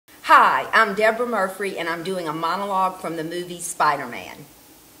Hi, I'm Deborah Murphree, and I'm doing a monologue from the movie Spiderman.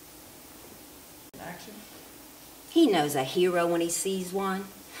 Action. He knows a hero when he sees one.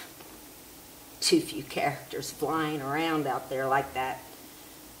 Too few characters flying around out there like that,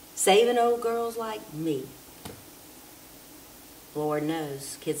 saving old girls like me. Lord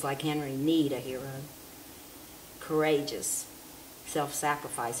knows kids like Henry need a hero. Courageous,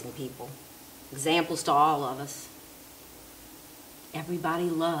 self-sacrificing people. Examples to all of us. Everybody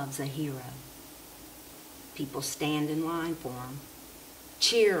loves a hero. People stand in line for them,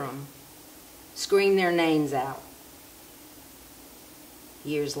 cheer them, scream their names out.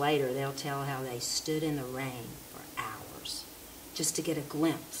 Years later, they'll tell how they stood in the rain for hours just to get a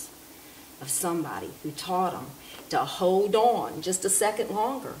glimpse of somebody who taught them to hold on just a second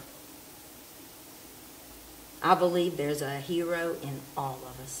longer. I believe there's a hero in all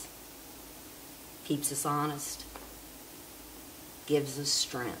of us. Keeps us honest, gives us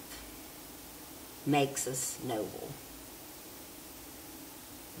strength, makes us noble,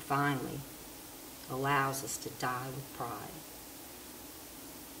 and finally allows us to die with pride.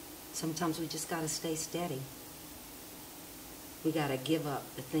 Sometimes we just got to stay steady. We got to give up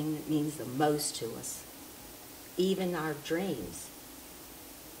the thing that means the most to us, even our dreams.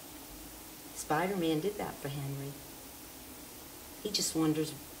 Spider-Man did that for Henry. He just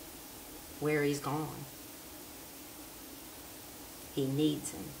wonders where he's gone. He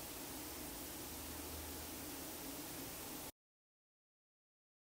needs him.